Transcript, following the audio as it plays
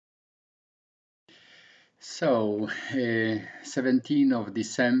So, 17th of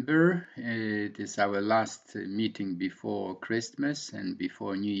December, it is our last meeting before Christmas and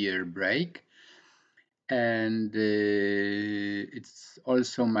before New Year break. And it's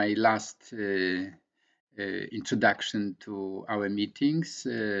also my last introduction to our meetings.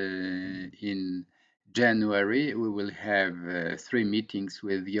 In January, we will have 3 meetings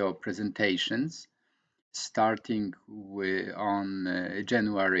with your presentations, starting on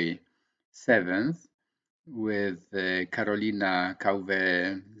January 7th with Karolina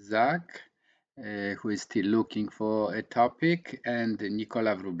Kauwe-Zak, who is still looking for a topic, and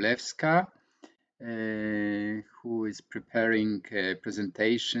Nicola Wróblewska, who is preparing a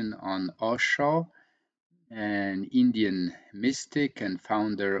presentation on Osho, an Indian mystic and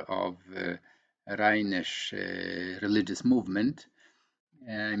founder of Rhenish religious movement.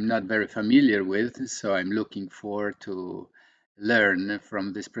 I'm not very familiar with, so I'm looking forward to learn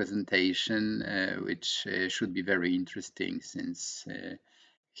from this presentation, which should be very interesting since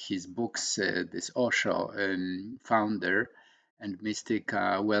his books, this Osho founder and mystic,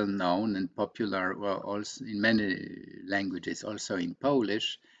 are well known and popular, well, also in many languages, also in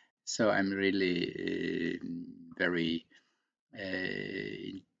Polish. So I'm really very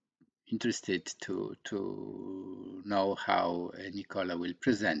interested to know how Nicola will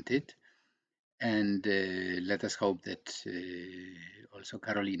present it. And let us hope that also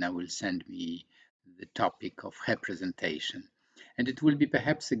Carolina will send me the topic of her presentation. And it will be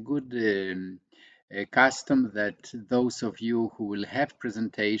perhaps a good custom that those of you who will have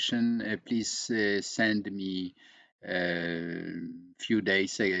presentation, please send me a few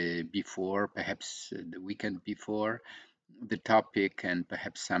days before, perhaps the weekend before, the topic and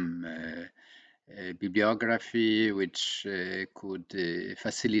perhaps some bibliography which could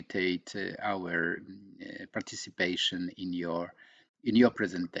facilitate our participation in your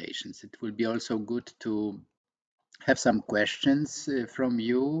presentations. It will be also good to have some questions from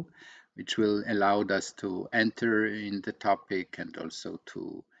you, which will allow us to enter in the topic and also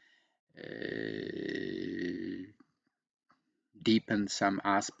to deepen some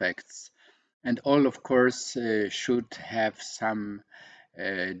aspects. And all, of course, should have some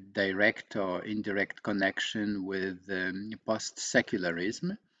direct or indirect connection with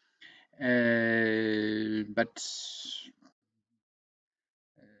post-secularism. But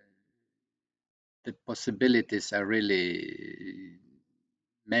the possibilities are really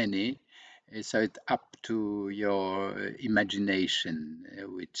many. So it's up to your imagination,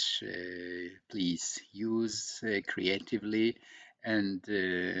 which please use creatively. And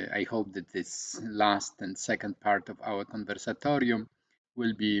I hope that this last and second part of our conversatorium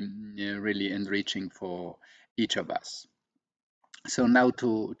will be really enriching for each of us. So now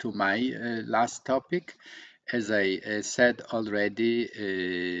to my last topic. As I said already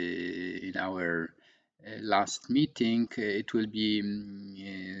in our last meeting, it will be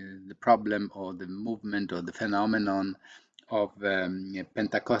the problem or the movement or the phenomenon of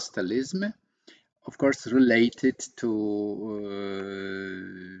Pentecostalism, of course related to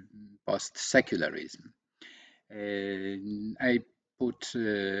post-secularism. I put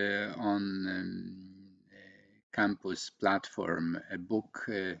on campus platform a book,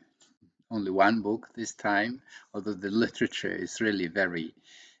 only one book this time, although the literature is really very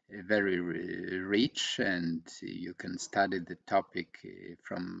rich and you can study the topic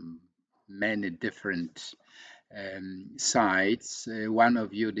from many different sides. One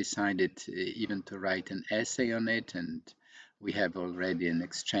of you decided even to write an essay on it, and we have already an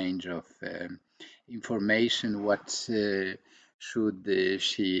exchange of information. What should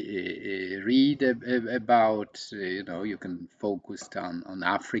she read about? You can focus on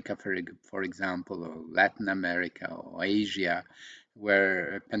Africa, for example, or Latin America or Asia,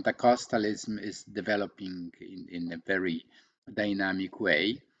 where Pentecostalism is developing in a very dynamic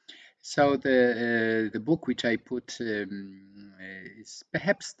way. So the book which I put is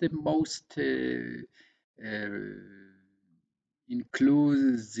perhaps the most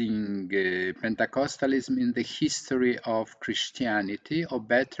including Pentecostalism in the history of Christianity, or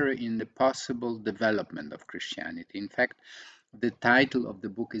better, in the possible development of Christianity. In fact, the title of the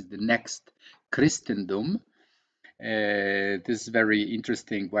book is The Next Christendom. This is very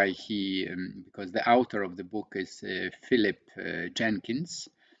interesting why because the author of the book is Philip Jenkins,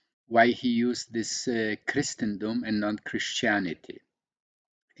 why he used this Christendom and not Christianity.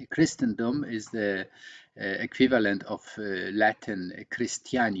 Christendom is the equivalent of Latin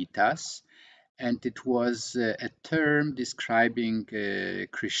Christianitas, and it was a term describing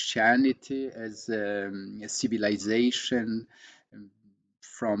Christianity as a civilization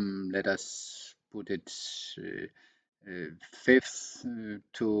from, let us put it 5th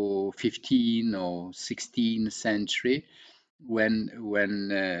to 15th or 16th century, when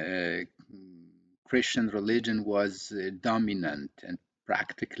Christian religion was dominant and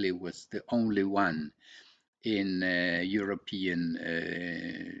practically was the only one in European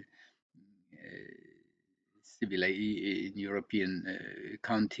in European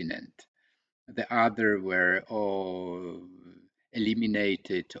continent. The other were all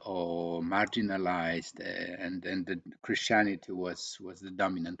eliminated or marginalized, and the Christianity was the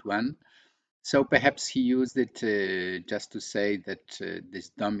dominant one. So perhaps he used it just to say that this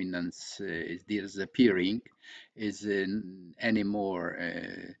dominance is disappearing, is anymore.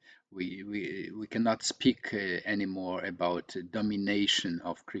 We cannot speak anymore about domination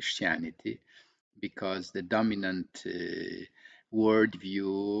of Christianity, because the dominant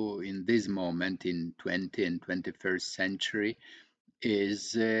worldview in this moment in 20th and 21st century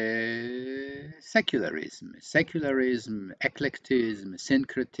is secularism. Secularism, eclecticism,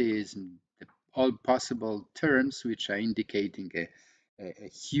 syncretism, all possible terms which are indicating a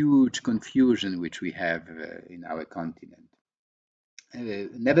huge confusion which we have in our continent.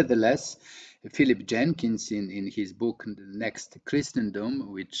 Nevertheless, Philip Jenkins, in his book Next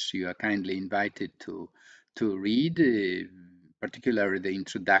Christendom, which you are kindly invited to read, particularly the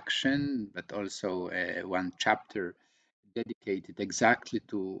introduction, but also one chapter dedicated exactly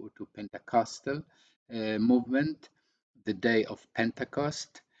to Pentecostal movement, the day of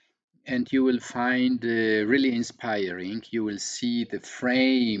Pentecost, and you will find really inspiring. You will see the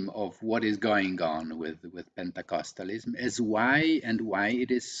frame of what is going on with Pentecostalism, as why it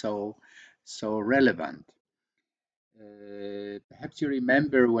is so relevant. Perhaps you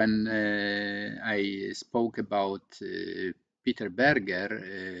remember when I spoke about Peter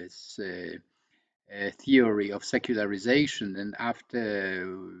Berger's theory of secularization, and after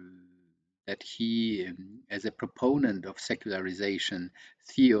that he, as a proponent of secularization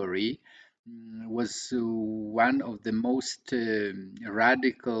theory, was one of the most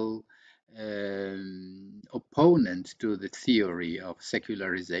radical opponents to the theory of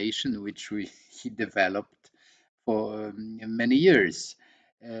secularization, which he developed for many years.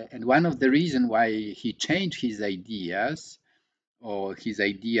 And one of the reasons why he changed his ideas or his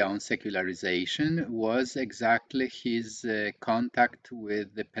idea on secularization was exactly his contact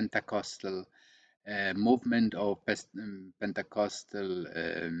with the Pentecostal movement of Pentecostal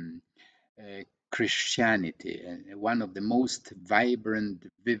Christianity, one of the most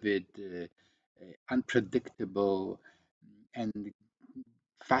vibrant, vivid, unpredictable, and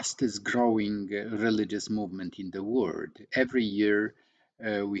fastest growing religious movement in the world. Every year,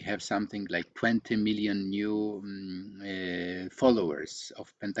 we have something like 20 million new followers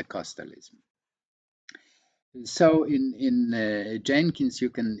of Pentecostalism. So in Jenkins, you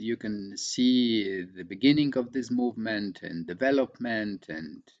can see the beginning of this movement and development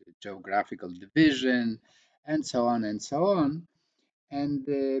and geographical division, and so on and so on. And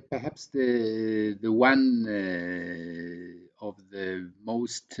perhaps the one of the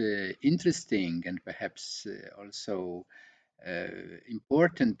most interesting and perhaps also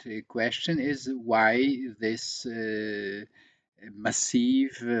important question is why this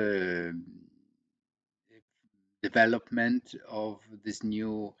massive development of this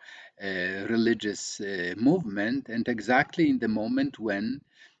new religious movement, and exactly in the moment when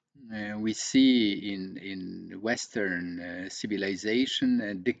we see in Western civilization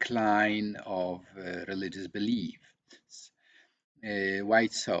a decline of religious beliefs. Why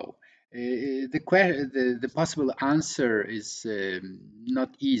so? The possible answer is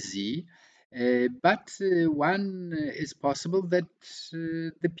not easy, but one is possible that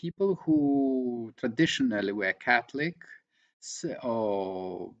the people who traditionally were Catholic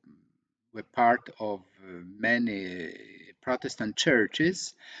or were part of many Protestant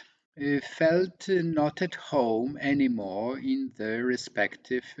churches felt not at home anymore in their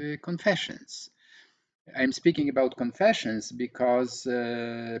respective confessions. I'm speaking about confessions because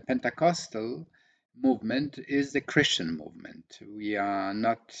Pentecostal movement is the Christian movement. We are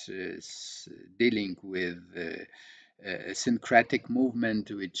not dealing with a syncretic movement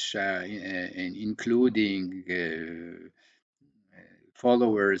which including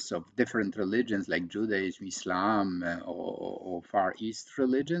followers of different religions like Judaism, Islam, or Far East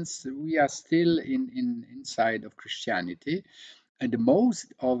religions. We are still inside of Christianity, and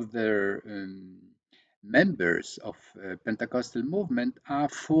most of the members of Pentecostal movement are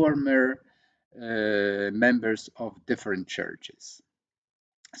former members of different churches.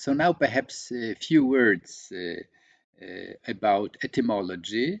 So now perhaps a few words about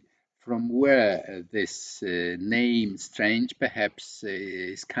etymology, from where this name, strange perhaps,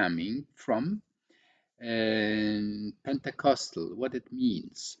 is coming from. Pentecostal, what it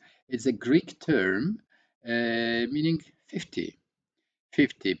means. It's a Greek term meaning 50.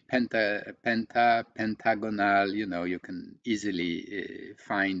 50 pentagonal, you can easily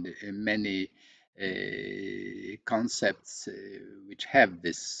find many concepts which have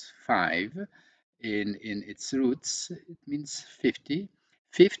this 5 in its roots. It means 50,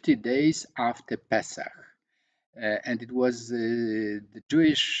 50 days after Pesach. And it was the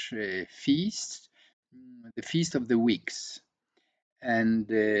Jewish feast, the Feast of the Weeks. And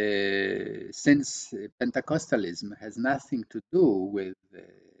since Pentecostalism has nothing to do with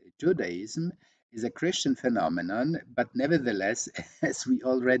Judaism, is a Christian phenomenon, but nevertheless, as we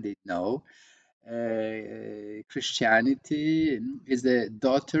already know, Christianity is the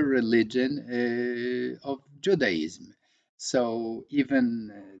daughter religion of Judaism. So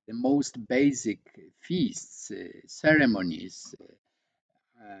even the most basic feasts, ceremonies,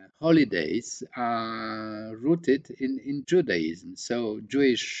 holidays are rooted in Judaism. So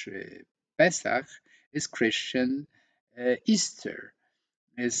Jewish Pesach is Christian Easter.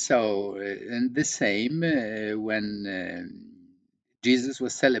 And the same when Jesus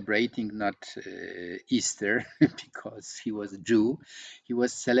was celebrating not Easter because he was a Jew, he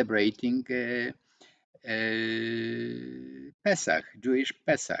was celebrating Pesach, Jewish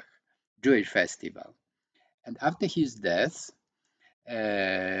festival. And after his death,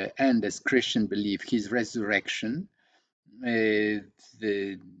 and as Christian believe his resurrection,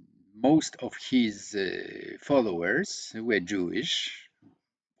 the most of his followers were Jewish,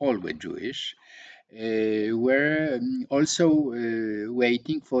 all were Jewish, were also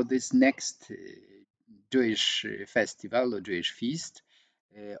waiting for this next Jewish festival or Jewish feast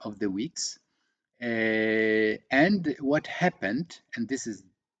of the weeks. And what happened, and this is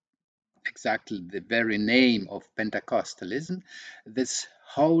exactly the very name of Pentecostalism, this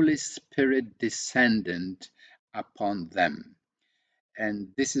Holy Spirit descended upon them.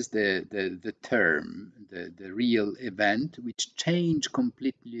 And this is the term, the real event which changed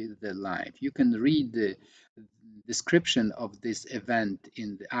completely the life. You can read the description of this event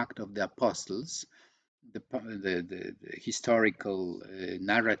in the Act of the Apostles, the historical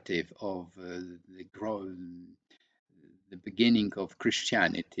narrative of the beginning of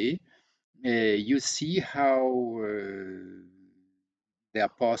Christianity. You see how the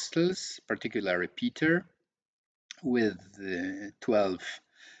apostles, particularly Peter, with 12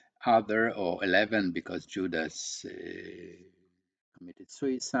 other, or 11 because Judas committed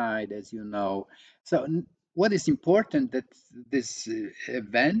suicide, as you know. So what is important that this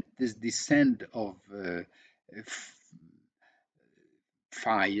event, this descent of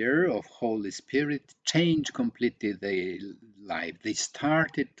fire of Holy Spirit changed completely their life. They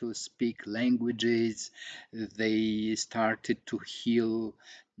started to speak languages. They started to heal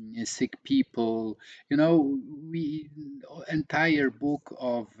sick people. We entire book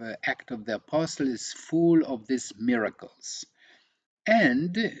of Act of the Apostle is full of these miracles.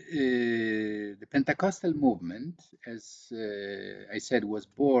 And the Pentecostal movement, as I said, was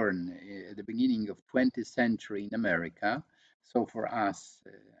born at the beginning of 20th century in America. So for us,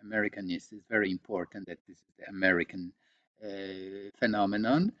 Americanists, it's very important that this is the American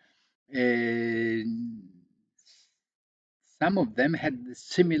phenomenon. Some of them had a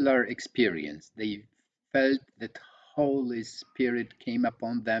similar experience. They felt that Holy Spirit came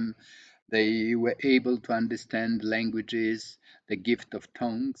upon them. They were able to understand languages, the gift of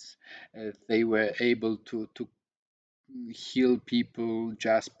tongues. They were able to heal people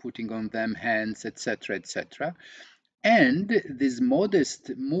just putting on them hands, etc., etc. And this modest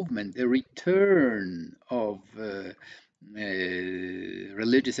movement, the return of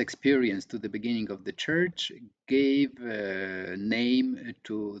religious experience to the beginning of the church, gave a name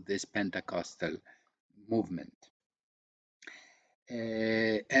to this Pentecostal movement.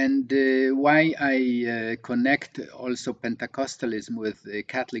 And why I connect also Pentecostalism with the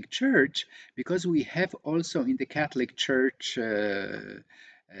Catholic Church, because we have also in the Catholic Church a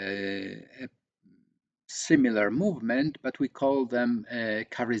similar movement, but we call them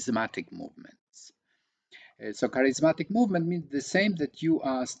charismatic movements. So charismatic movement means the same, that you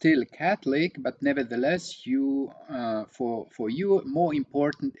are still Catholic, but nevertheless you, for you, more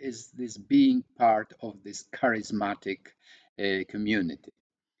important is this being part of this charismatic community.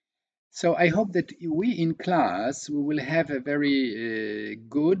 So I hope that we in class we will have a very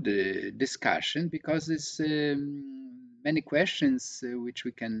good discussion, because there's many questions which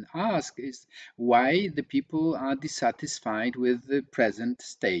we can ask is why the people are dissatisfied with the present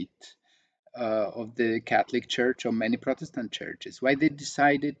state of the Catholic Church or many Protestant churches, why they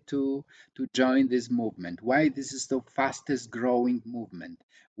decided to join this movement, why this is the fastest growing movement,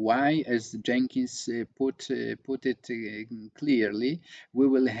 why, as Jenkins put it clearly, we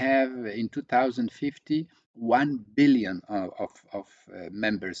will have in 2050 1 billion of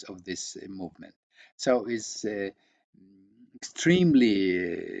members of this movement. So it's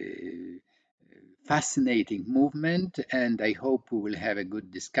extremely fascinating movement, and I hope we will have a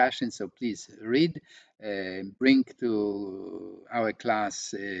good discussion. So please read, bring to our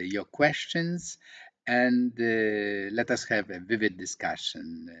class your questions, and let us have a vivid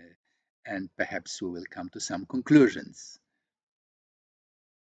discussion, and perhaps we will come to some conclusions.